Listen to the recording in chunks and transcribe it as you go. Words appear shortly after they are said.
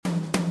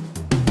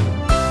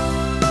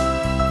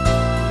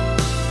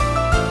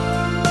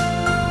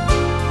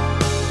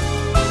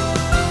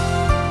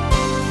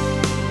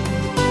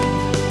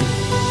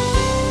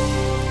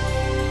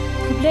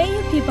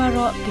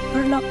baro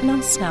giperlok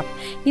nang snap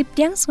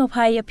niptyang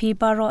sngophai api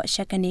baro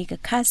shakani ka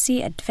khasi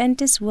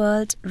Adventist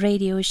World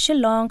Radio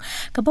Shillong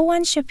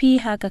kabawan shapi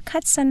ha ka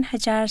khatsan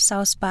hajar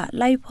sauspa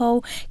laipo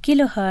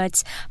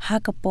kilohertz ha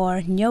ka por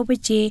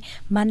nyobaje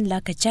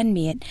manla ka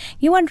janmiet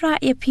yiwan ra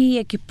api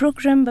ki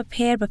program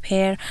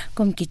prepare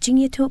kom ki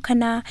chingithu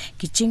khana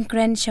ki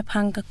chingkren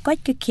shaphang ka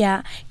kot ka kya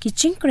ki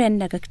chingkren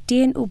na ka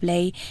ten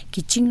ublei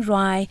ki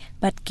chingrai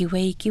bat ki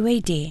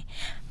wei de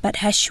but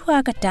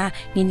hashua kata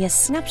ninya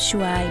snap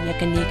shua ya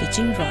kane ke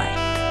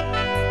jingroi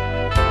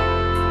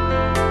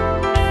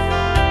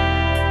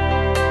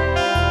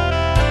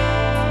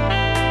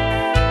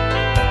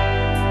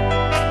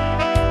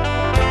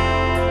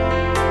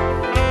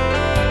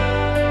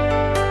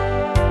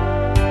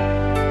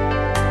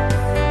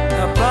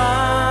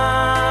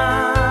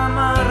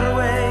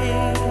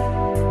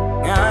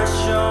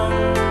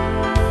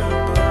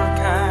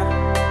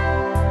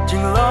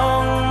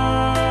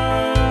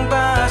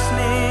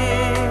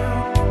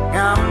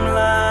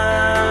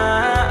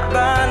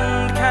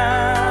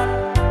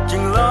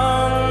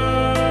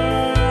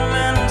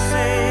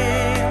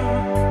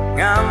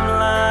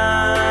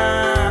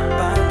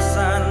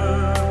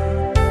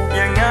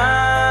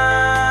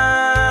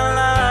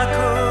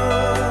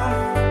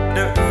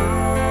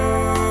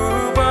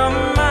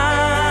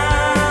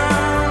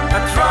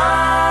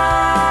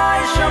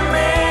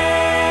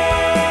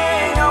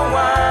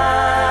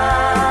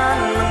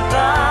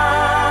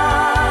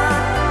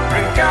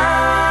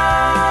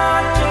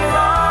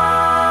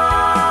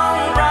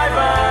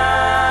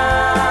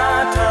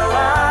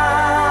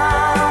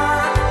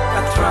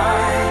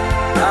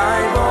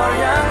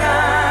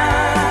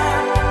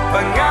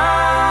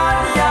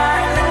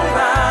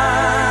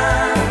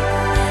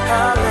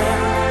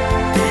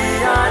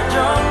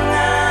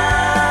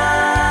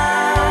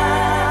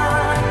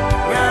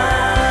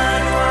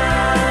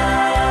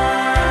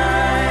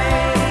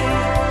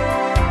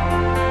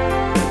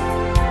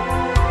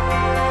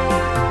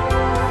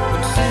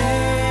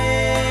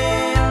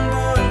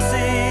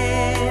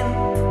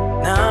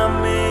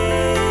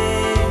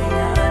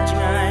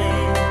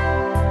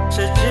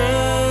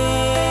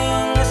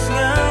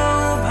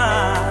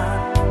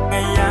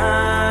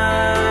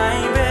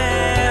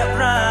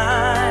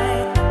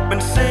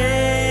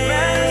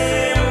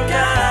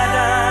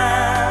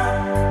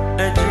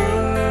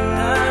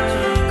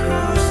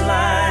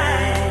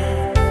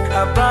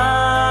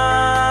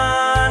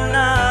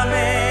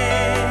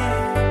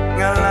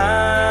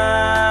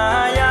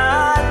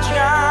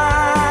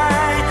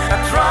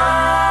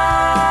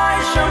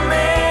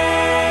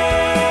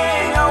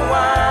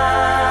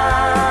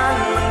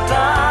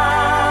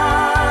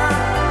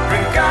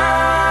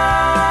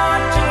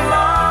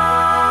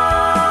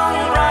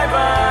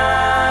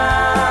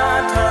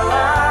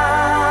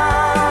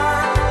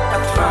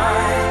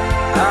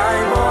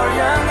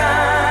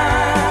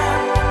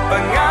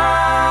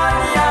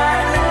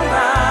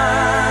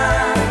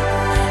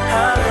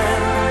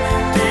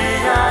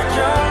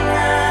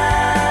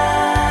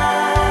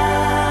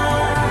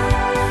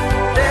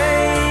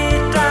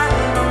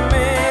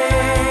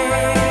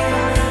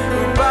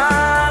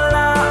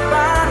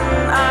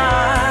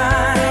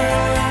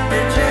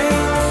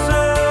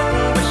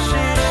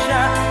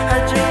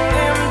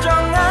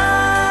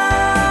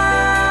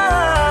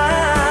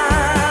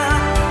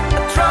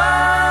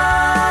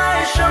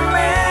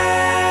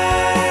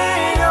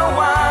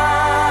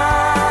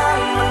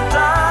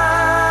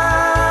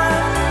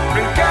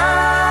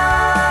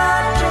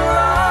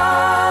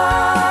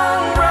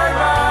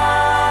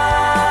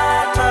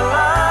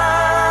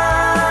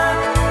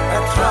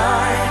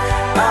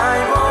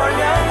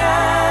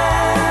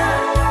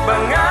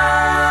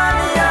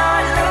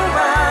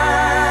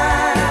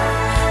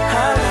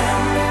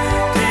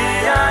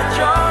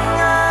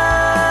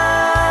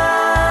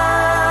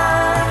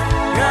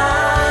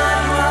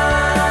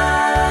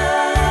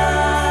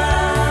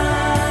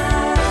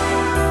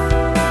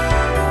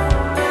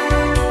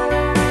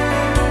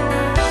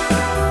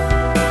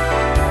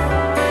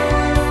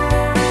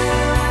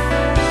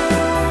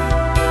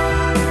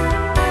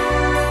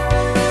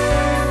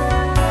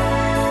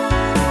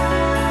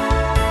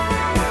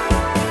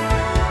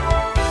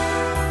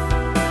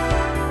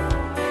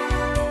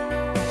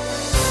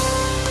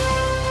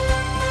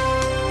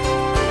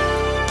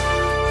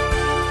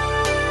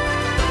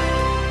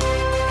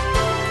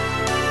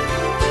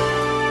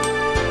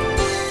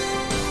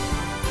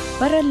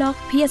Baralok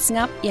pias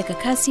ngap ya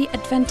kakasi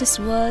Adventist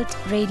World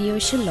Radio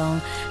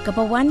Shillong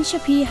kabawan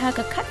shapi ha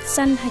ka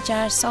khatsan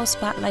hajar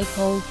sauspa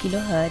laipo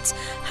kilohertz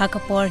ha ka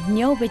por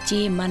nyo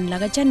beji man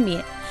laga janmi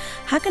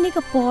ha ka ni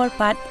ka por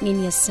pat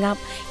nginya snap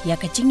ya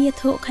ka jingye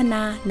tho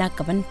khana na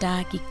ka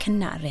banta ki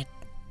khana ret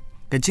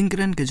ka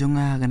jingran ka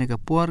jonga ka ne ka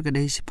por ka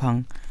dei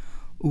siphang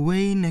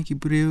uwei na ki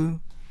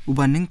breu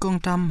ubaning kong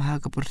tam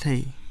ha ka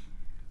porthei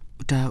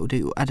uta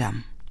udei u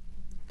adam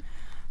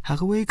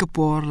Hakaway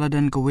kapor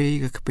ladan kaway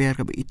kakaper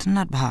kabe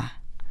itnat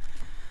bah.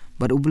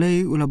 Bad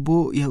ublei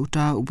ulabo ya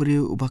uta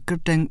ubriu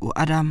ubakerteng u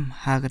Adam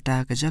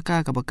hakata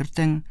kajaka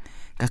kabakerteng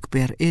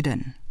kakaper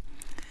Eden.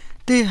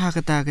 Te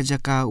hakata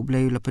kajaka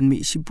ublei ulapan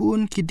mi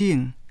sibun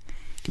kiding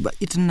ki ba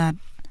itnat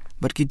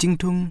bat ki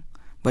jingtung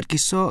bat ki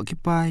so ki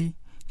pai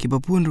ki ba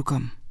pun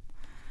rukam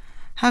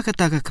ha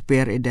kata ka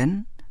keper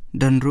eden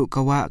dan ru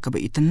kawa ka ba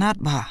itnat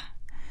ba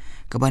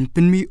ka ban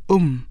penmi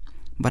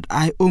bat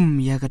ai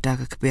ya kata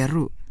ka keper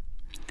ru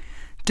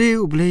te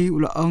u Blei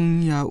ula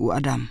ong ya u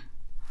Adam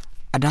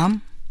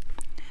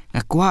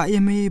ngakwa ya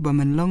me ba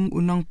men long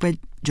unong pej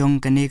jong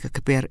kane ka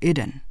keper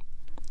eden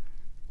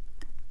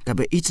ka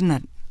ba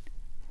itnat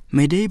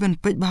me dei ban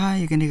pej ba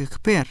ya kane ka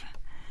keper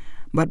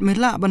bat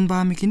mela ban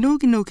ba mi kino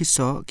ki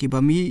so ki ba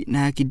mi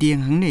na ki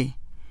dieng hang ne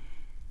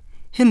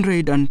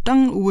Henry dan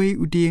tang uwe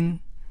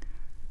uding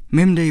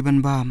mem dei ban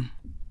bam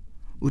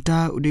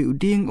uta ude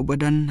uding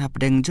ubadan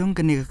hapdeng jong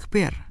kane ka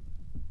keper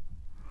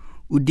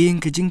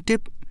uding ke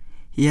jingtip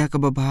ya ka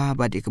baba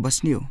bat ke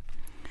basniu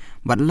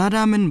bat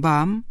lada men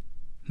bam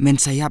men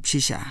sayap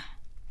shisha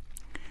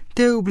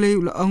te u Blei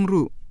ula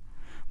ongru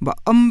ba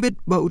ambet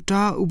ba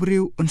uta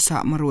ubriu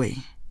unsa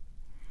marwe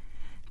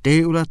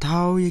te ula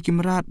thau ye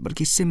kimrat bar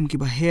kisim ki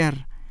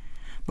baher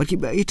bar ki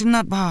ba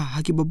itnat ba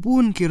haki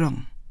babun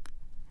kirong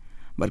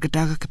bar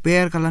kata ka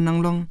keper kala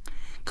nanglong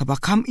ka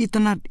bakam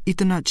itnat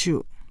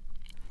chu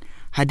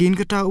hadin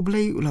kata u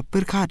Blei ula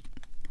perkat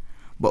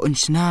ba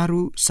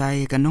unsnaru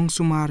sai kanong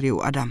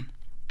sumariu Adam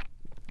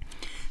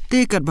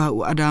te kat ba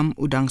u Adam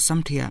udang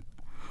samthia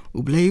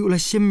u Blei ula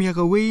sim ya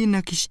ka wei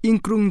na kis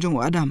ingkrung jong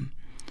u Adam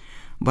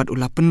bat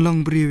ula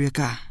penlong briu ya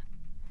ka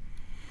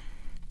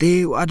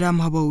te u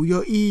Adam haba u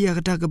yo i ya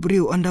kata ka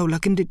briu anda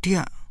ula kendit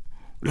dia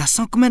ula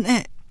songkmen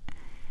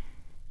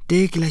te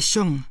kilai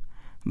song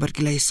bat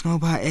kilai sngo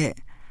ba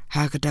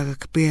ha kata ka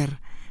keper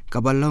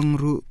ka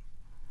balong ru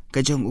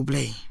ka jong u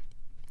Blei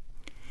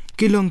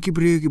kilong ki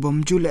briu ki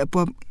bom jule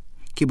pop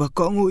ki ba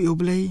Kohnguh u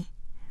Blei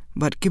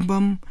bat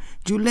kimbam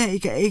jule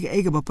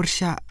ika ba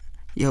persya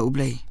ya u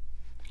Blei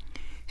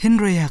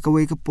Henry ha ka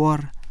wei ka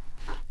por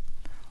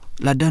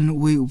ladan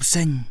wei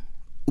ubsen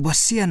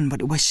ubasian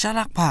bat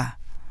ubasyarak pa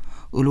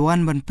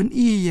uluan ban pen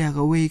ya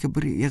ka wei ka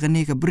briu ya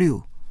kane ka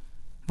briu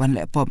ban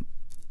le pop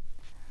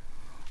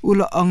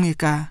ulo ong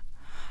ka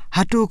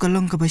hatu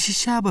kalong ka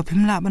basisya ba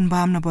phimla ban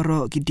bam na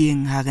paro ki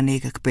ding ha kane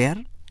ka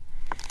keper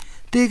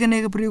te kane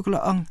ka briu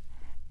kala ong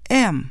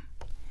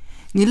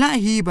ngila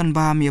hi ban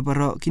bam ya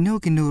paro kino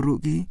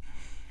ru ki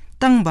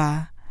tang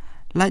ba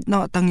lait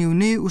no tang yu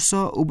ni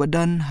uso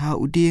ubadan ha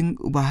uding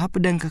ubah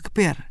pedang ka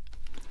keper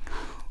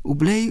u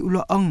Blei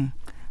ulo ong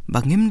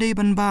bangim dei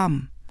ban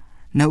bam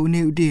na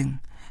uni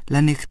uding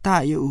lani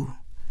kta yu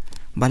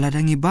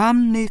baladangi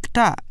bam ni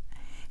kta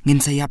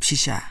ngin sayap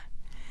shisha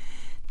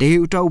te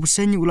uta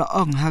ubsen ulo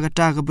ong ha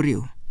kata ka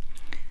briu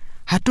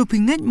hatu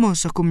pinget mo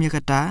sakum ya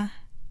kata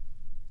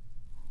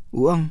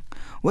uang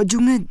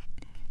wajunget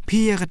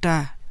pi ya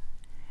kata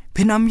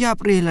pinam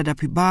yap re lada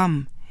pi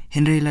bam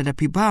Henry lada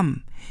pi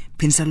bam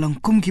pinsa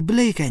longkum ki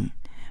Blei kan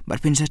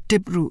bat pinsa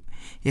tip ru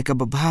ya ka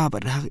babha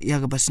bat ya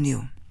ka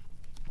basniu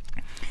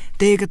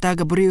te kata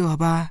ka briu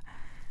haba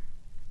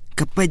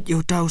kapet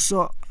yo tau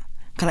so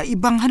kala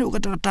ibang hadu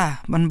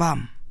kata ban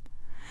bam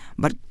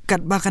bat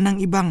kat ba kanang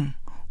ibang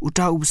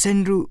uta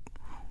ubsen ru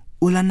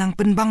ulanang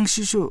penbang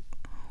susu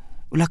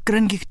ula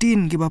keren ki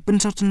ktin ki ba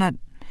pensot senat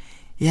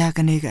ya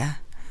kane ka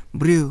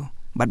briu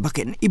bat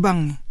baken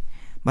ibang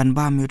ban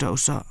bam yo tau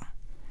so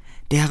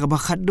dia ka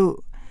bakat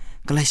du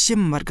kala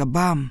sim bat ka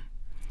bam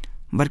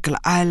bat kala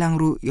ailang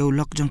ru yo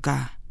lok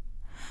jongka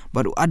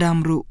baru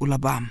Adam ru ula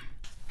bam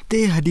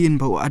te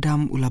hadin bau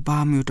Adam ula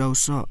bam yo tau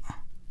so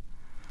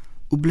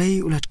u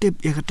Blei ula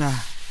tip ya kata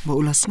ba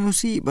ula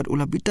sngosi bat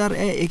ula bitar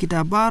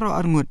kita baro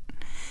arngut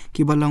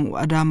ki balong u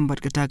Adam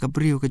bat kata ka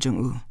briu ka jong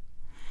u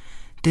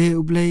te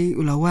u Blei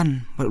ula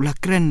wan bat ula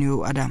keren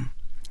yo Adam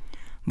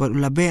bat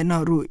ula be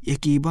na ru ya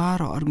ki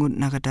baro arngut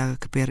na kata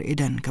ka keper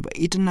edan ka ba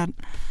itnat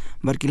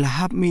bat kila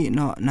hap mi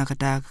no na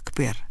kata ka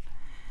keper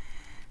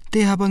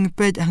te habang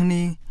pej hang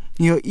ni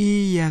yo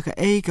i ya ka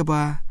ka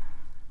ba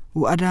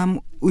u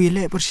Adam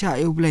uile persya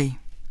yo Blei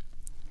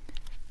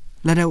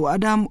lada u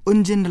Adam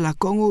unjin dala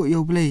Kohnguh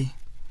yo Blei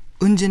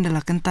unjin dala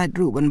kentat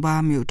ru ban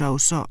bam yo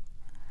tau so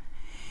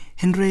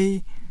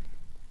Henry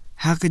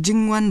ha ka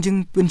jingwan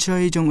jing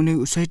pensoi jong ni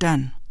u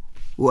Soitan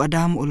u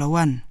Adam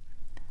ulawan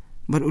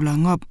bat ula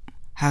ngop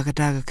ha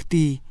kata ka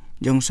keti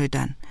jong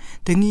Soitan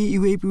tengi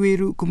iwe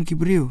ru kum ki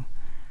briu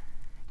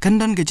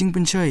kandan ka jing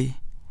pensoi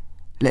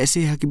le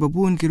se ha ki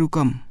babun ki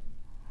rukam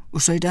u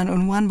Soitan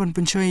onwan ban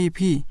pensoi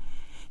pi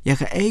ya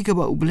ka ka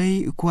ba u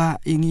Blei kwa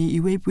ingi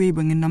iwe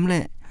bangin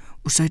namle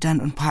u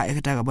Soitan on pha ya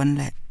kata ka ban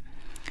le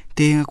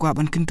te nga kwa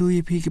ban kentu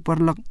pi ki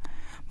porlok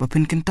ba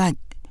pen kentaj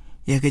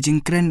ya ka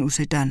jing kren u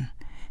Soitan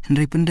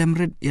Henry pendam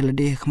red ya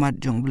lade khmat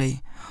jong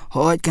Blei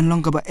hoat kan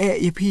long ka ba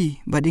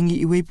pi ba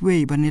dingi iwe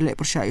ban le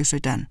persya u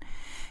Soitan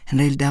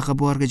Henry da ka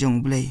bor ka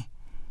jong Blei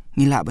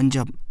ngila ban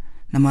job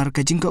namar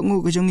ka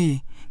Jingkohnguh ka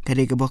jongi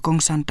kade ka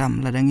bakong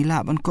santam ladang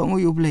ngila ban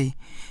Kohnguh u Blei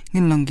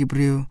ngin long ki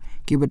briu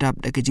ki badap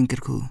da ka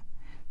jingkirku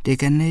te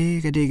kan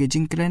ne kade ka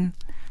jingkren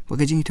ba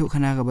ka jing thu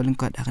khana ka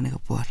balengkat akane ka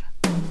por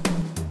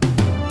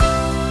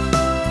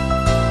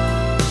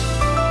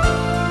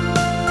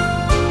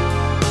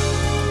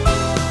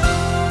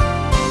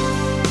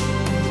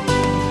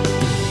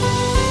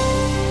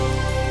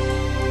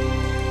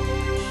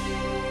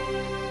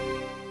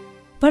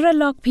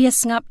Paralog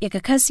PS ngap ya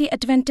kasi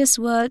Adventist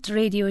World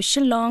Radio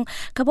Shillong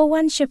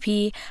kabawan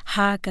shapi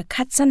ha ka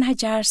khatsan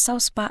hajar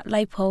sauspa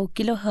laipo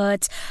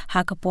kilohertz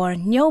ha kapor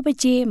nyaw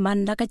beje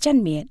man la ka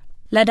chanmet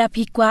lada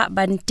pikwa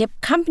ban tip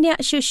company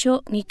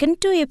shushu ni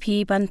kentu ya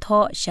phi ban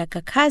tho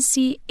shaka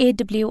kasi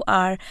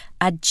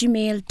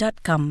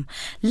awr@gmail.com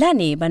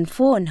lani ban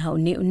phone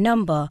hau ni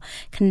number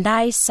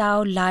khandai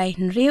sao lai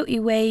nriu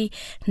iway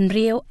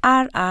nriu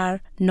rr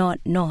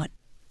not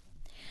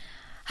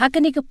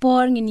hakani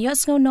kapor ngin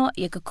yos no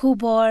ya ka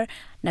kubor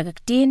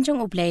nagaktin jong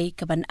ublay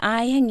kaban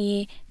ai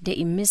hangi de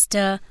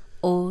Mr.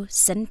 O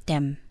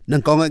Sentem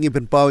nang konga ngi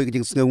pen pau ki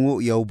Jingkohnguh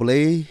ya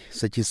Blei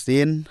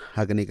sachisin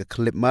hakani ka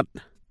clip mat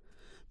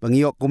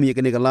bangiok kum ye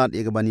kani kalat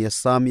ye ban ya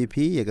sami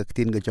phi ye ka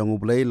tin ka jong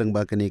Blei lang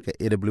ba kani ka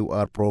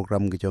AWR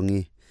program ka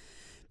jongi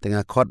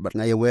tengah khot bat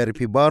ngai wer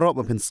phi baro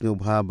ba pen sngu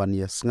bha ban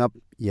ya ngap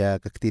ya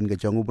ka tin ka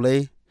jong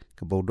Blei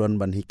ka bodon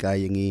ban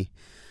hikai ngi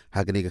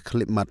hakani ka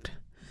clip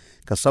mat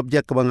ka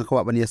subjek ka bang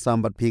kwa ban ya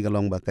sambat phi ka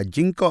long ba ka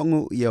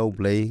Jingkohnguh ya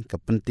Blei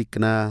ka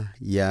Pyntikna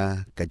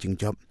ya ka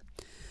Jingjop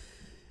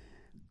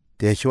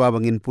te shwa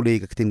bangin puli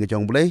ka tin ka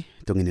jong Blei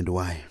tongin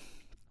duai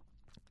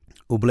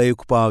Blei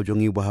ku pau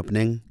jongi ba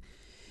hapneng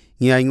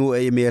ngai ngu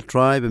e me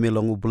tribe me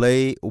long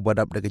Blei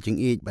ubadap da ka jing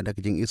ich ba da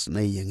ka jing is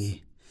nai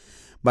yangi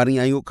bar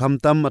ngai ngu kham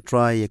tam ma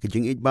try ka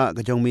jing ich ba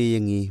ka jong me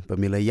yangi pa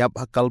me la yap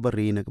hakal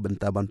bari na ka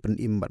benta ban pen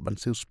im bat ban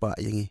suspa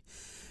yangi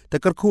ta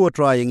kar khu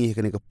try yangi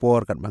ka ne ka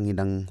por kat bangin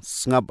dang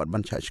ngap bat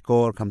ban cha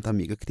score kham tam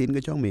mi ka tin ka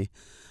jong me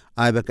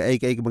ai ba ka ai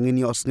bangin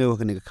yo sneu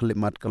ka ne ka khlip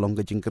mat ka long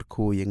ka jing kar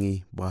khu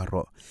yangi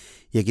baro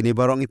yakini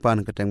barong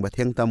ipan ka teng ba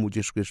theng tam u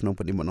Jesus Christ nong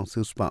pa di mo nong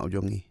suspa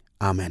jongi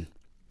amen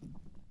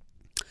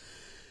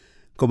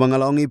ko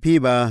bangalongi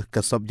phi ba ka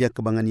subjek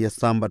ka bangan ya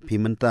sambat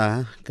phi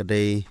menta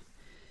kadai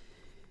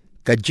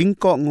ka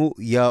Jingkohnguh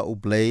ya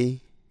Blei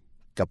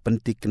ka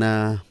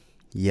Pyntikna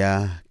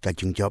ya ka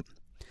Jingjop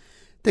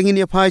tengin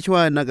ya phai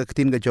chwa na ka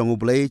tin ka jong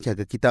Blei cha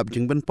ka kitab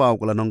jingban pau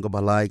ka lanong ka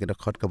balai ka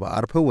khot ka ba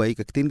arphawai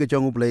ka tin ka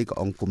jong Blei ka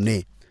ong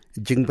kumne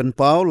jingban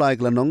pau lai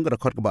ka lanong ka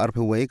khot ka ba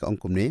arphawai ka ong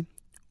kumne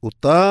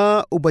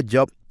uta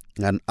ubajop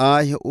ngan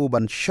ai u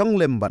ban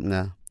shonglem bat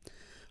nga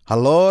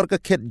halor ka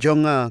khet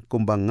jonga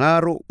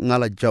kumbangaru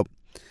ngala job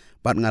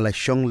bat ngala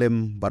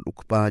shonglem bat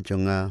ukpa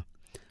jonga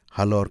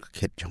halor ka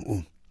khet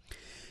jong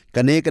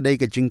kane kadai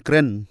ka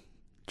jingkren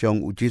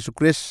jong u Jesus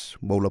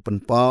Christ bola pen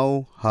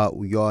pau ha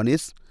u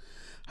Yohanes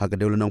ha ka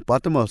deulenong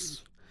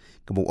Patmos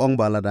ka bu ong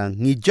baladang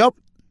ngi job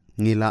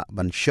ngila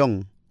ban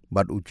shong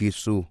bat u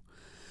Jisu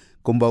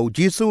kumba u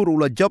Jisu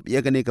rula job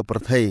ya kane ka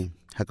perthai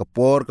ha ka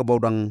por ka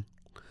bodang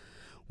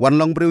wan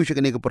long breu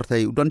shakane ka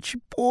perthai udon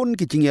chipon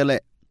ki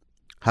jingyale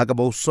ha ka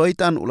bo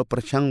Soitan ula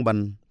perchang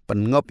ban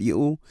pengop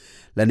yu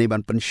lani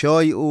ban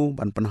penshoy u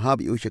ban penhab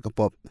yu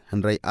shakapop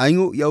hanrai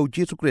aingu yau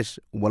Jesus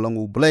Christ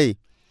walong u Blei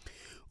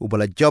u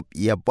bala job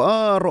ya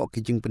baro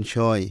ki jing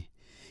penshoy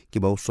ki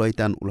bau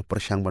Soitan ula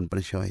perchang ban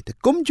penshoy te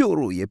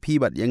kumjuru ya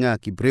pibat yanga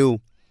ki breu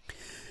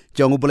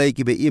jong u Blei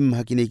ki be im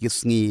hakini ki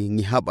sngi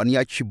ngihab an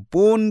ya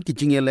chibon ki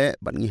jingyale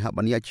ban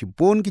ngihab an ya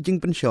chibon ki jing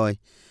penshoy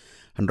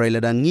hanrai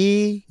ladang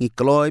ngi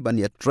kloy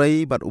ban ya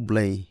trei bat u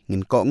Blei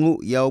ngin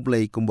Kohnguh ya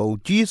Blei kumbau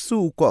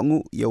Jisu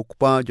Kohnguh ya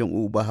ukpa jong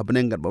u ba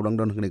habneng gat bawdang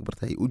don kene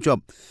perthai u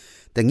job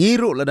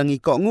tengiru ladang ngi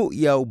Kohnguh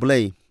ya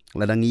Blei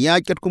ladang ya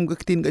kat kum ka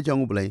tin ka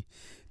jong u Blei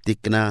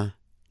tikna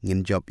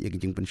ngin job ya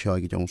jing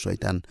penshoy ki jong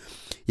Soitan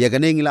ya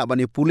kane ngila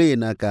ban pule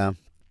na ka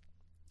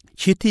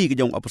chiti ki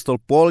jong apostol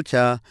Paul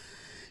cha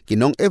ki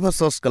nong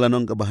Ephesus kala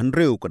nong ka bahan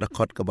reu ka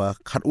khot ka ba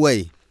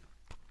khatway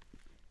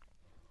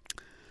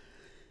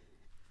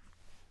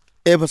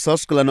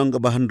Ephesus kala nong ka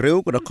bahan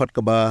reu ka khot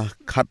ka ba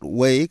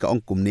khatway ka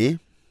ong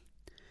kumni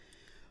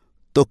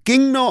to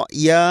king no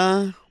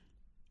ya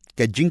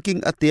ka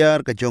jingking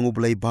atiar ka jong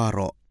Blei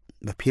baro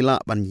ba phila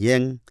ban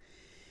yeng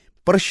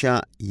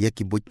persha ya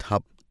ki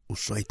buithap u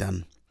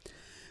Soitan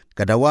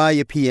kadawa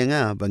ya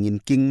phiyanga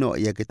bangin king no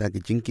ya kita ki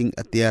jingking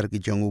atiar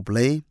ki jong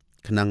Blei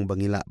khnang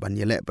bangila ban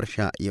yele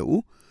persha ya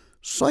u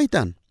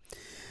Soitan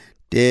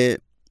te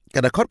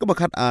kada khot ka ba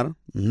khat ar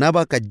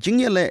naba ka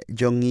jingyele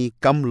jongi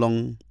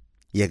kamlong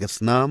ya ka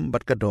snam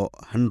bat ka do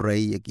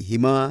hanrei ya ki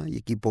hima ya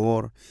ki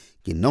por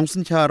ki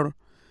nongsanchar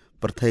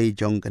perthai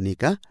jong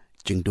kanika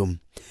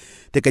Jingdum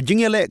te ka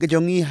jingyele ka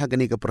jongi ha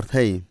kanika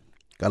perthai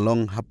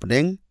kalong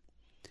hapdeng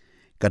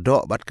ka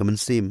do bat ka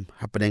mensim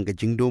hapdeng ka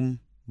Jingdum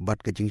bat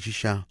ka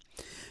Jingshisha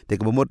te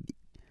ka bomot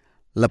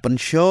lapan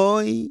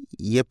shoy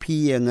ya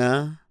phi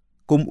nga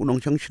kum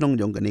unong chang chnong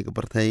jong kanika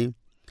perthai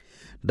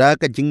da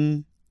ka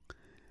jing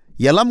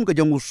yalam ka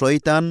jong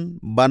Soitan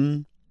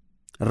ban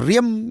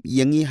riam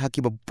yangi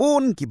haki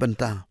babon ki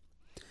banta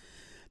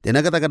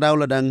tena kata ka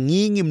daula dang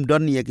ngingim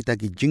don ya kita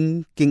ki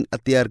jing king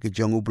atiar ki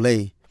jong u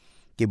Blei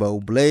ki ba u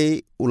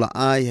Blei ula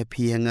ai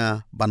happy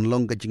hanga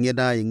banlong ka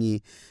jingeda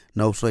yangi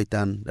nau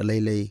Soitan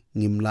dalai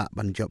ngimla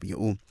ban job yu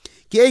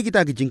ki ai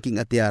kita ki jing king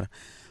atiar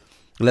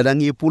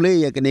ladang yi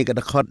pule ya kene ka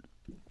khot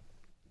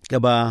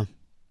ka ba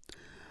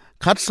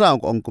khat saw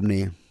ko ong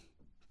kumne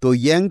to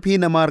yang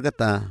pi namar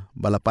kata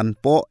balapan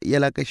po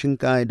yala ka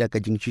shingkai da ka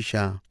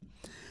Jingshisha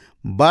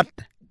bat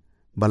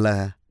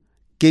bala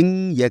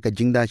king ya ka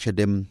jingda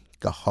shadem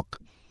ka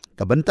hok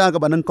ka benta ka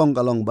banang kong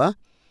kalong ba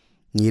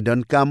ngi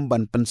don kam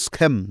ban pen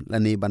scam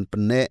lani ban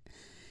penne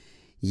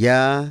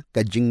ya ka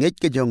jinget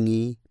ka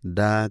jongi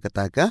da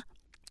kataka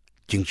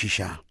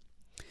Jingshisha.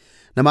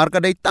 Namar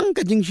ka day tang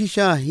ka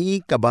Jingshisha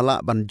hi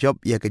kabala ban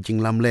job ya ka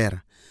jinglam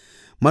ler.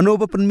 Mano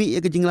ba penmi ya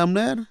ka jinglam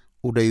ler?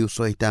 Uday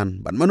Soitan.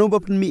 Ban mano ba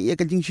penmi ya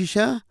ka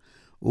Jingshisha?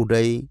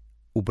 Uday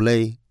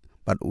Blei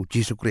ban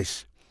Jisu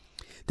Kris.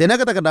 Tena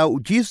kata kada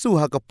Jisu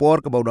ha ka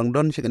por ka baudang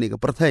don siya ka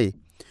perthai.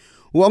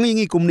 Uang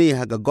ingi kumni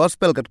ha ka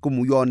gospel kat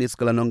kumuyonis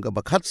kalanong ka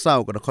bakhat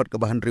saw ka dakot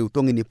ka bahan riu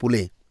tong ini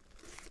pule.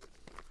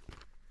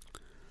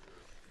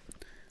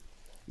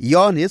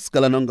 Yonis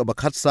kalanong ka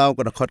bakhat saw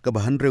ka dakot ka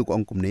bahan riu ko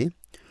ang kumni.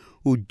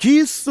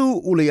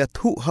 Jisu ulaya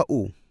thu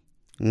hau.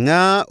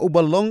 Nga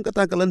ubalong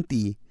kata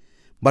kalanti.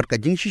 Bat ka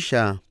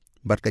Jingshisha,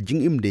 bat ka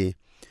Jingimde.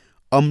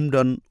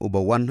 Omdon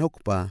ubawan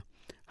hokpa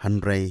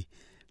hanray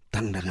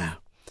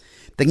tangdanga.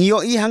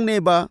 Tengiyo ihang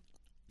neba.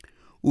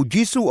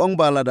 Jisu ong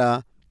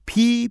balada.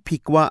 Pi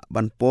pikwa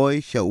ban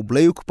poi siya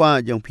Blei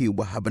ukpa jang pi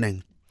ubah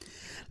habaneng.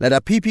 Lada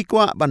pi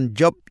pikwa ban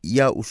job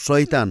ya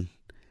Soitan.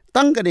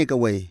 Tangka ne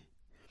kawai.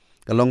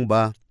 Kalong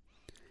ba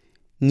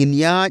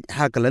nginyat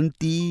ha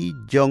kalanti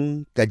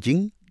jong ka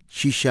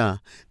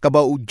Jingshisha.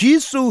 Kaba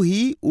Jisu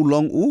hi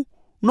ulong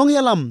nong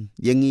yalam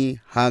yangi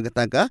ha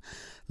kataka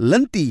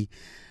Lynti.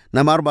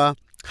 Namar ba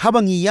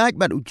habang iyat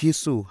bat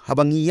Jisu,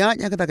 habang iyat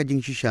ha kataka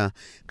Jingshisha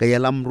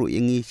kaya lamru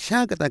yangi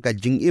siya kataka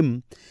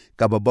Jingim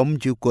kaba bom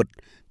jukot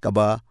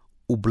kaba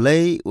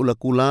Blei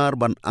ulakular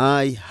ban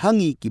ai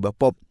hangi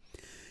kibapop.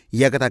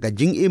 Ya kata ka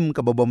Jingim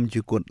kababom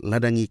jukut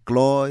ladangi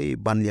kloy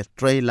ban ya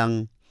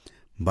trailang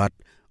bat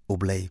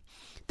Blei.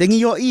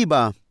 Tengi yo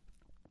iba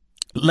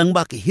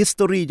langba ki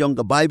history jong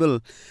ka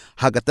Bible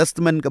haga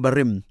testament ka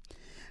barim.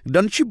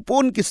 Dan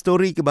sipon ki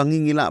story ki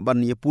bangingila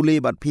ban ya pule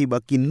bat pi ba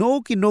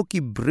kino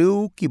ki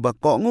brew ki ba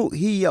Kohnguh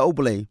hi ya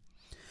Blei.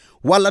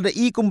 Wala da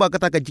i kumba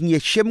kata ka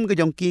Jingjop ka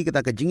jongki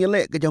kata ka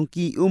Jingjele ka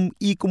jongki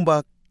i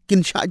kumba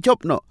kin sha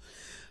job no.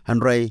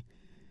 Hanray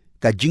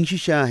ka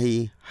Jingshisha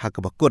hi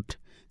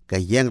hakabakut ka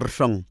yang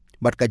resong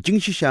bat ka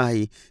Jingshisha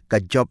hi ka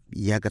job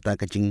ya kata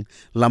ka jing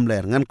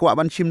lamler ngan kwa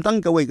ban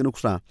simtang ka wei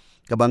kanuksa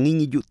ka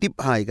bangingi ju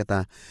tip hai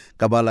kata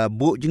kabala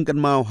bu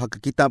jingkan mau hak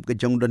kitab ka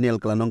jong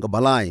Daniel kalanong ka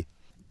balai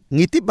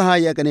ngitip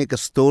hai ya kane ka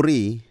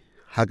story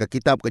hak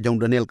kitab ka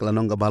jong Daniel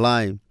kalanong ka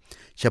balai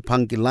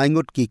syapang ki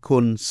laingut ki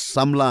kun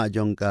samla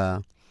jong ka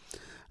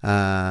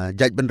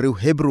jaj benriu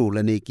Hebrew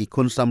lani ki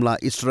kun samla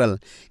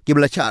Israel ki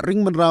belacha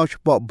ring menrau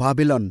sepo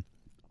Babylon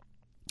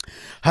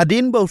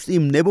hadin baus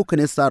im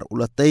Nebuchadnezzar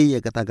ulatay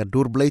ya kata ka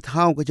dur Blei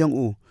thau ka jong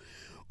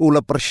ula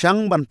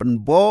persang ban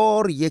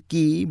penbor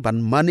yaki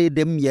ban mane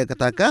dem ya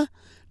kata ka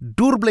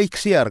dur Blei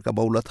ksiar ka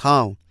baula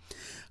thau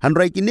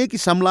hanrai kini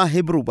ki samla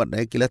Hebrew bat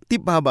kila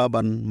tip haba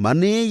ban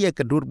mane ya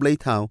ka dur Blei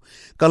thau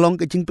kalong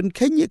ka jing pen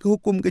kenya ka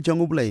hukum ka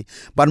jong Blei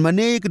ban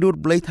mane ka dur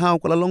Blei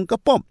thau kalong ka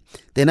pop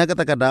tena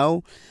kata ka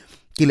daw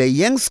kila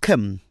yang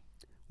scam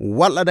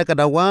wala da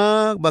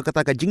kadawa ba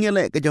kata ka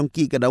Jingjele ka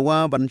jongki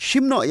kadawa ban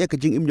shimno ya ka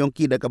Jingim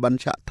jongki da ka ban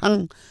sha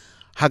thang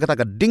ha kata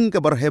ka ding ka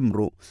bar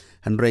hemru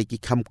hanrai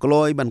ki kham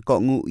kloy ban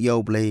Kohnguh ya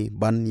Blei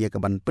ban ya ka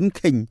ban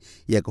penkeng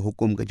ya ka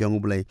hukum ka jong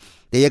Blei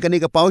ya ka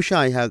ni ka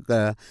paushai ha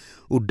ka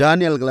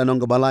Daniel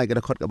kalanong ka balai ka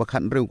khot ka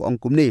bakhan riu ko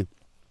ongkum ni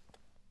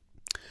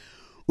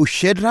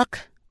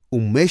Shedrak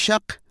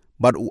Meshach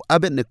bat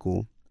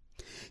Abednego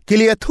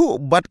kilia thu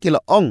bat kila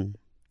ong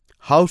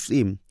house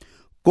im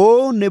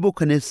ko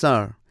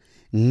Nebuchadnezzar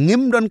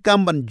ngim don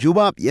kamban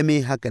jubab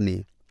yeme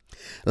hakani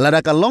lada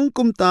ka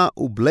longkum ta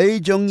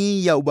Blei jongi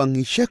ya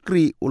ubangi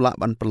syakri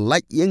ulaban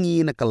pelaj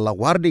yangi na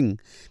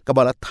kalawarding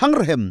kabala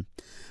thangrhem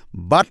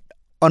bat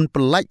on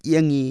pelaj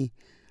yangi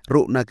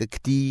rukna ka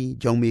kti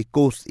jongmi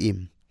kos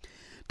im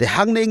te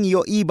hangneng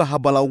yo i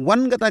bahabala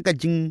wan kata ka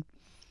jing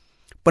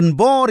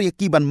penbor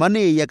yaki ban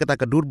mane ya kata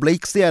ka dur Blei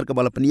ksiar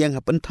kabala penyang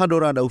ha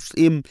pentadora daus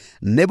im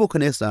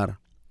Nebuchadnezzar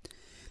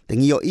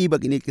tengi yo i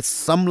bagini ki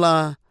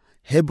samla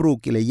Hebrew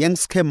kile yang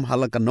scam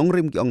halaka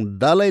nongrim ki ong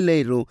dalai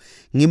leiru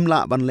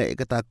ngimla ban le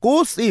kata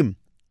kosim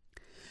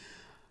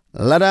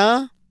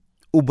lada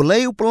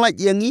Blei upelaj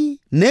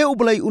yangi ne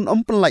Blei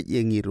pelaj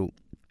yangi ru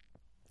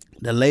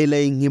dalai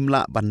lei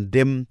ngimla ban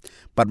dem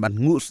pat ban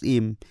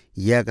ngusim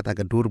ya kata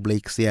ka dur Blei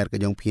ksiar ka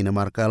jong pina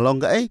marka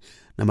longa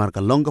namar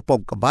ka longa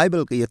pop ka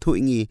Bible ka yathu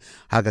ingi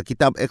haga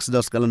kitab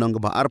Exodus ka longa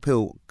ba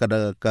arpeu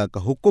kada ka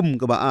hukum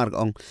ka ba ar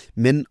ong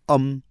men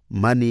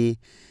mani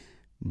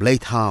Blei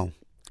thau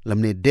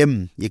lamne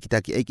dem ye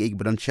kita ki ek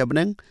beran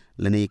shabnang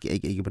lane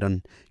ki ek beran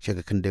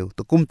shaga khandeu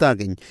to kumta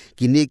gen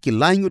kini ki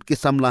langut ki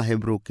samla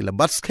Hebrew ki la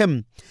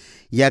batskem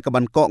ya ka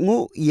ban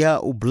Kohnguh ya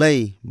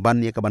Blei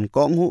ban ya ka ban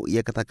Kohnguh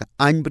ya kata ka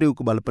anbreu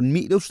ko bal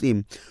penmi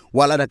dosim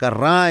wala da ka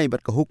rai bat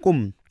ka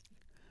hukum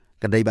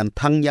kadai ban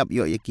thang yap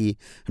yo yaki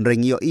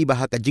reng yo i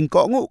bah ka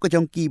Jingkohnguh ka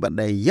jongki bat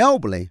dai ya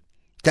Blei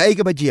kai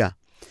ka bajia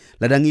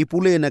ladangi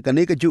pule na ka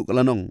ne ka ju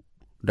kalanong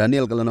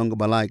Daniel kalanong ka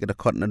balai ka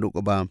khot na du ka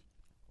ba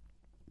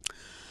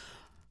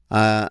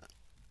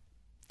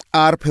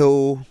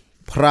arpeu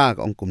prag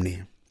ongkum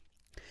ni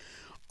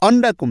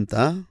onda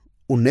kumta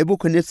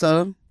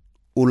Nebuchadnezzar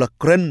ula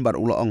kren bat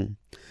ula ong.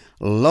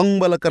 Long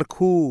bala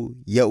karku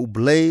ya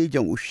Blei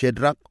jong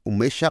Shedrak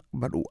Meshak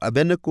bat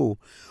Abednego.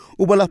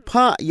 Ubala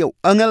pa ya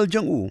angel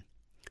jong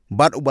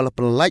bat ubala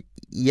pelaj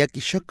ya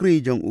ki syakri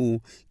jong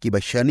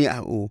kiba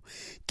syaniah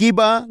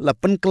kiba la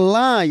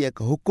penkela ya ke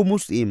hukum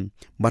muslim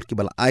bat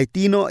kiba la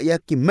aitino ya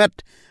ki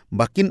met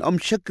bakin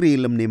syakri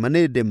lemne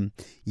manedem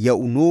ya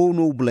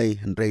no Blei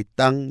handrai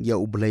tang ya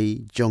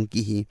Blei jong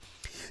kihi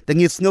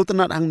tengis ngau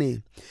tenat ang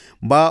ne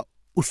ba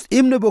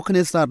usim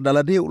Nebuchadnezzar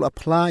dalade ula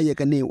pla ya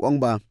kane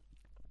ong ba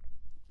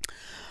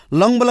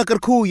long bala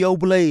karku ya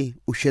Blei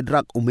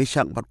Shedrak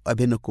Meshak bat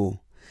Abednego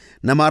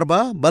namar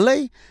ba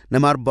balai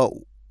namar ba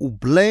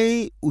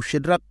Blei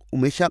Shedrak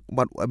Meshak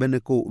bat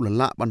Abednego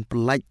ulala ban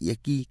pelaj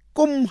yaki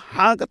kum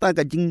ha kata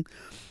kajing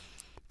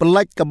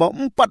pelaj ka ba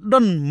 4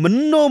 don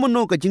meno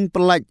ka jing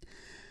pelaj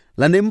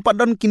lane 4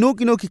 don kino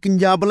ki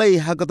kenja balai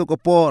ha kata ko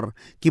por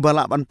ki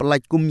bala ban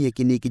pelaj kum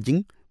yakini ki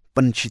jing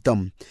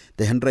pensitam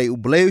te handrai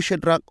Blei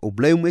Shedrak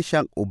Blei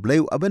Meshak Blei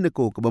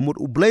Abednego ka bamut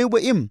Blei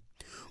baim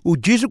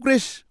Jisu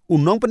Christ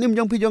nong panim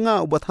jong pi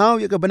jonga ubathau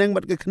ya ka baneng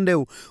bat ka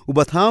kendeu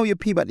ubathau ya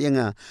pi bat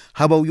yanga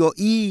habau yo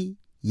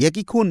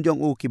yaki kun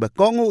jong kiba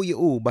Kohnguh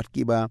bat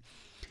kiba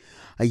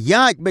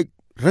ayat bet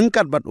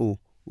rengkat bat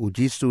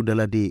Jisu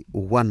daladi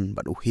wan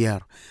bat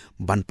hiar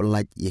ban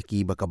pelaj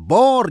yaki ba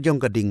kabor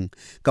jong kading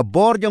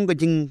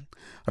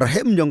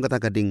rahem jong kata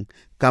kading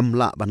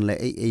kamla ban le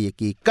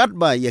yaki kat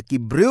ba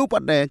yaki breu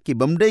pat de ki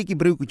bamdei ki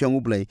breu ku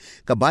jong Blei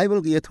ka Bible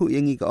ki yathu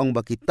yangi ka ong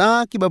ba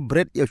kita kiba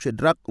bread ya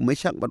Shedrak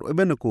Meshak bat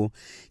Abednego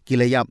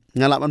kilayap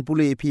ngalapan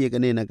puli pi ka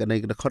ne na ka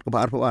khot ka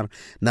par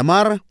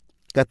namar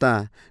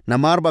kata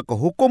namar ba ko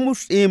hukum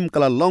muslim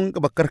kala long ka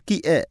bakarki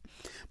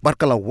bar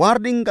kala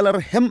warding kala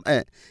hem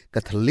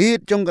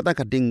kathalit jong kata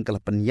kading kala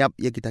penyap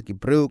ya kita ki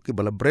breu ki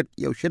bala bread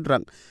ya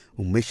Shedrak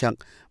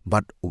Meshak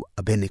bat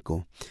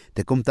Abednego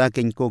te kumta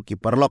ken ko ki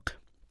parlok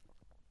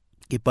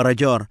ki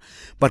parajor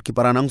par ki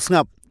paranang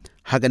ngap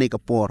hagani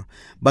kapor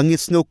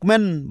bangis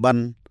ngukmen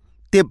ban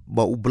tip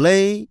ba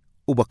Blei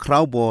uba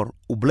kraubor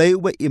Blei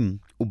uba im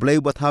Blei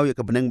uba thau ya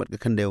ka beneng bat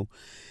ka khandeu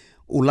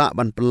ula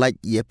ban pelaj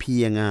ya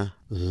pianga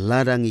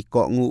ladangi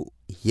Kohnguh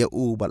ya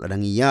bat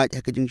ladangi ya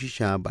ka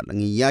Jingshisha bat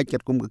ladangi ya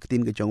kat kum ka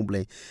ketin ka jong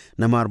Blei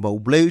namar ba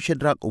Blei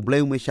Shedrak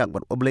Blei Meshak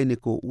bat Blei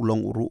niko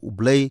ulong uru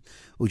Blei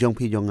ujong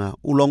pi jonga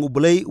ulong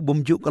Blei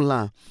ubumju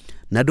kala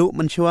nadu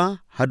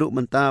mensyua haduk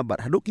menta bat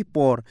haduk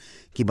kipor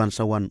ki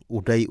bansawan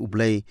udai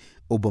Blei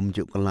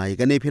ubumju kala ya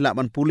ne phila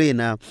ban pule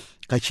na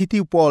ka chiti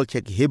Paul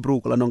cek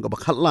Hebrew kala nong ka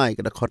bakhatlai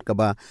ka khot ka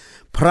ba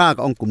phra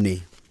ka ong kumni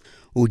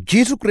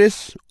Jisu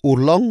Christ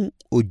ulong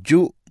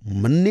uju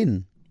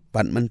menin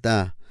bat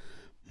menta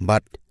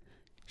bat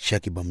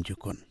syaki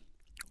bamjukon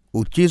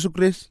Jisu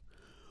Christ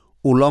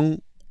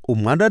ulong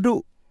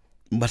umadadu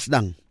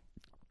basdang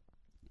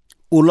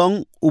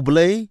ulong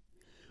Blei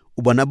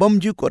ubana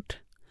bamjukot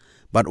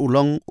bat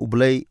ulong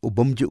Blei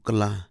ubamjuk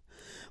kala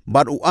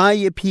bat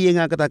uai pi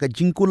nga kata ka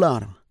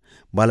jingkular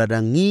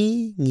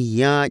baladangi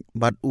ngiyat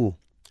bat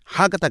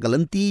ha kata ka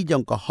Lynti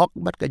jong ka hok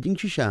bat ka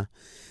Jingshisha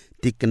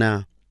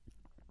tikna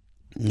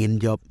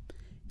Jingjop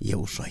ya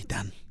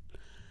Soitan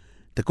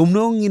te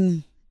kumno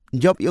ngin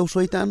job ya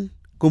Soitan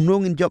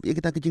kumno ngin job ya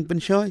kita kejing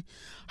penshoy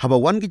haba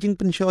wan kejing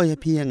penshoy ya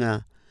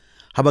pianga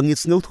haba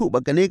ngis nguthu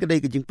bakane kadai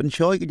kejing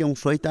penshoy ke jong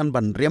Soitan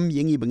ban rem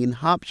yengi bangin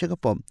hap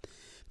syakapom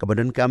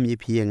kabadan kam ya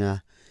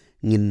pianga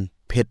ngin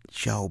pet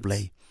shau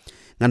Blei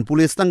ngan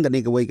pulis tang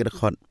kane ka wai ka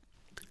khot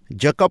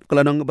Jacob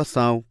kalanong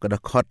basaw ka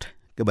khot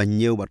ka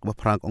banyew bat ka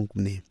phrak ong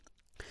kumni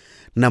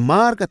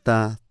namar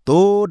kata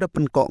to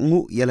dapen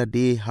Kohnguh yala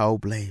de hau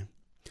Blei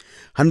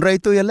handrai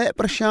to yale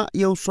persya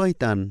ya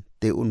Soitan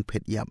te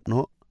pet yap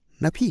no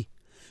napi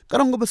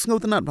karong gabas ngau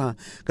tenat ba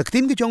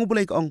kaktin ke jong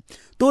Blei kong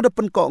to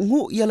dapen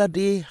Kohnguh yala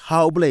de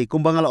hau Blei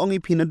kumbangala ong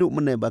ipinadu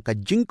mene ba ka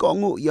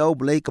Jingkohnguh ya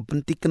Blei ka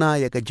Pyntikna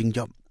ya ka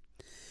Jingjop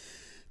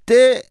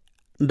te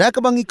da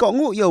ka bangi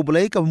Kohnguh ya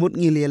Blei ka mut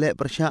ngilele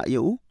persya ya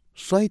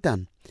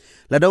Soitan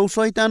ladau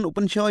Soitan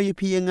upen shoy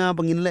pi nga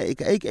bangin le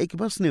ka ek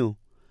pas new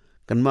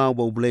kan mau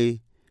ba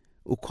Blei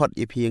ukhot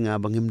ye pi nga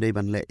bangim dei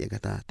ban le ya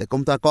kata te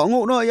komta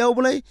Kohnguh no ya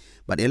Blei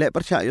bat ele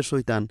persya ya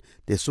Soitan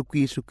te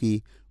suki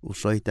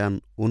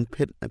Soitan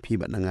phet na pi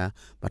bat nga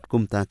bat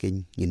kumta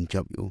ken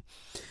Jingjop yu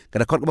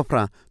kada khot ka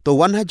pra to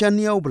wan hajan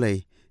ya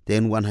Blei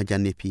ten wan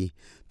hajan ni pi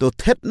to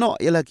thet no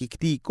yala ki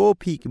kti ko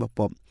pi ki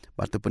bapop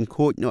bat to pen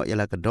khoj no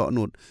yala ka do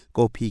nut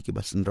ko pi ki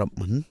basenrap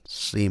men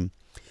sim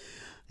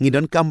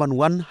ngidon kamban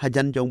wan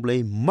hajan jong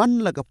Blei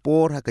man la ka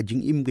por ha ka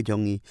jing im ke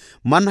jongi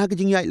man ha ka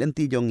jing yai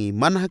Lynti jongi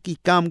man ha ki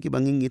kam ki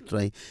banging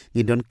itrai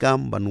ngidon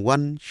kam ban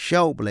wan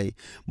shau Blei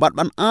bat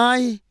ban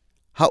ai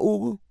ha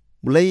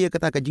Blei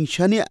kata ka jing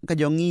shania ka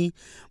jongi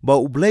ba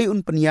Blei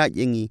penyat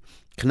yengi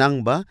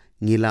khnang ba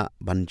ngila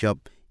ban job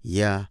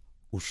ya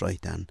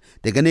Soitan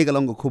te gane ka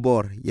long ko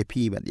khubor ye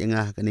pi bat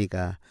yenga kane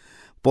ka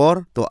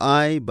por to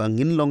ai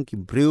bangin long ki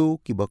breu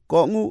ki ba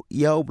Kohnguh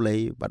ya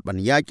Blei bat ban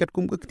ya kat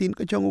kum ka tin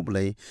ka jong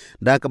Blei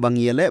da ka bang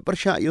yele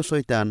persya yo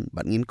Soitan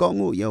bat ngin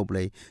Kohnguh ya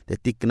Blei te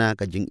tikna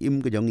ka jing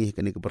im ka jongi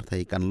kani ka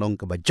perthai kan long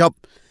ka ba job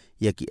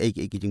ya ki ai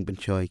ki jing pen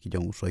choi ki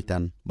jong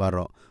Soitan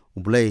baro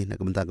Blei na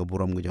kamta ka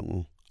buram ki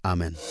jong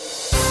amen.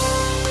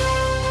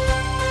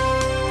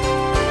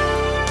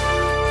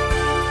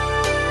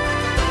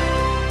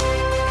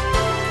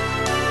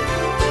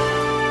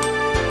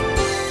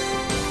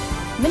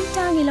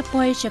 Mentangi la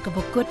poi chaka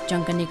bukut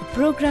jangkani ke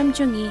program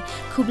jongi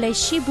kublai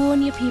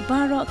shibun ya pi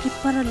baro ki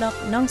paralok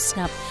nong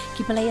snap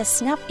ki palaya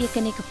snap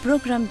ikani ke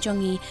program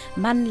jongi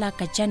man la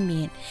ka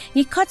janmin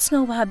ni khots ngo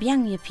ba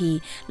byang ya pi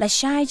la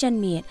shai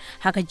janmin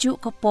ha ka ju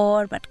ko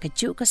por bat ka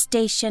ju ka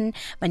station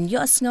ban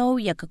yo ngo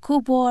ya ka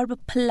kubor ba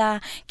pla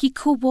ki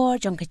kubor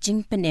jong ka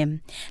jing penem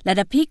la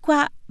da pi kwa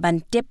ban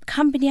tip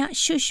company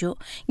shushu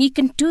ni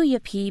kan tu ya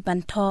pi ban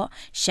tho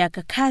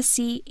shaka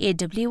khasi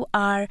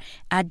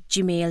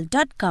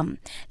awr@gmail.com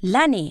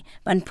lani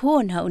ban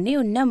phone ha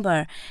new number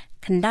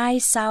khandai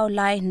sao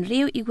lai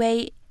riu iwe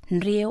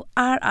riu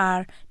rr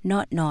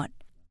not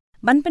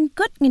ban pen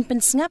kut ngin pen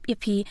snap ya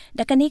pi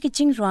da kani ki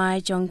jing rai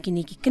jong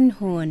kini ki kan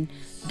hun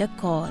the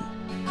call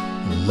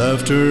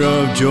laughter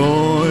of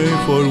joy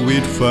for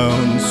we'd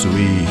found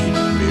sweet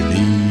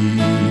release.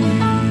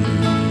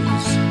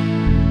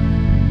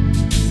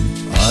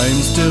 I'm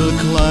still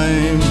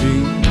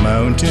climbing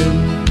mountain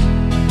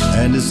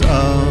and it's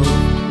of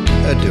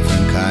a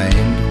different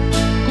kind,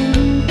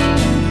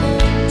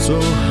 so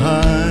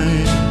high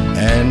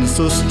and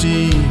so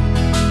steep,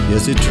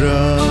 yes it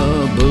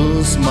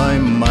troubles my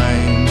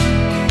mind.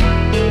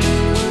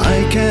 I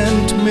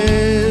can't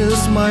miss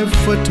my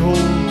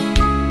foothold,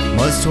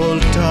 must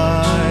hold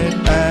tight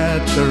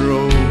at the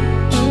rope,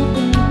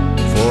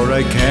 for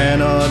I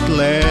cannot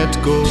let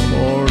go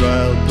or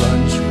I'll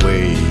plunge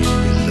way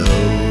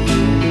below.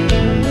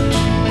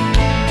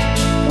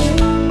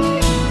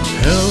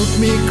 Help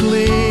me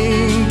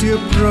cling to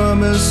your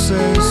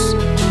promises,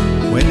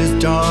 when it's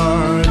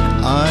dark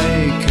I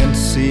can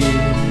see.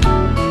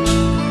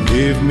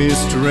 Give me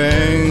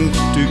strength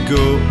to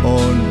go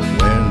on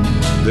when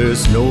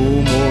there's no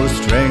more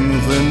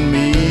strength in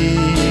me.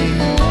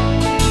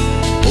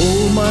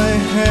 Hold my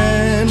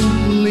hand,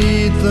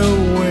 lead the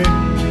way,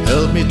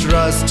 help me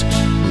trust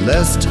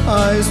lest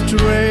I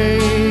stray,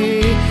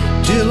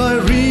 till I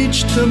reach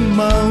the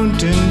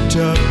mountain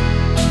top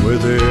where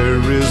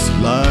there is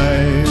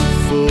life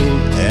full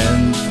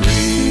and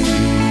free.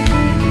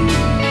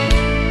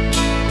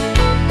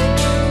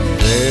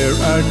 There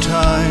are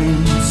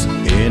times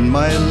in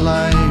my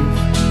life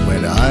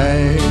when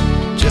I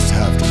just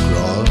have to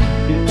crawl.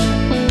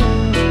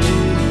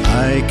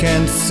 I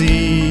can't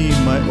see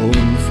my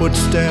own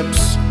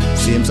footsteps,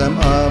 seems I'm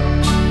up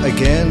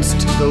against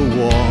the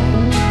wall.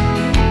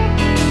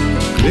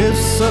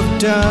 Cliffs of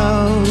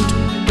doubt,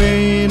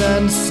 pain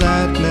and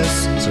sadness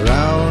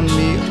surround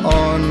me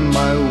on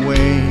my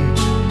way.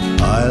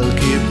 I'll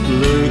keep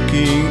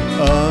looking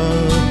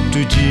up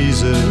to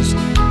Jesus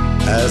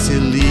as He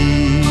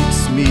leads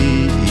me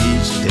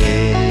each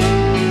day.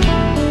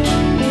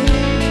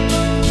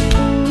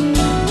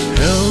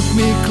 Help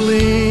me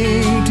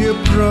cling to your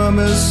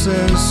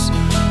promises,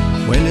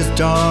 when it's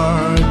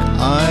dark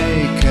I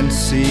can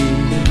see.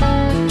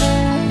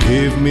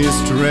 Give me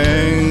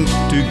strength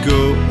to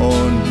go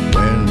on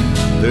when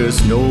there's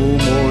no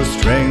more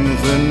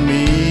strength in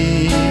me.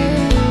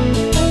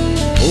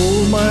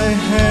 Hold my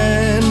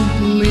hand,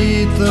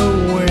 lead the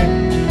way,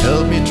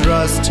 help me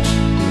trust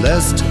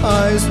lest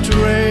I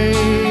stray,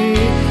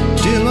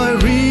 till I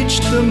reach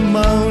the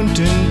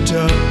mountain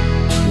top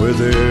where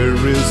there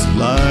is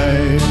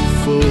life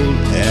full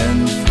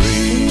and free.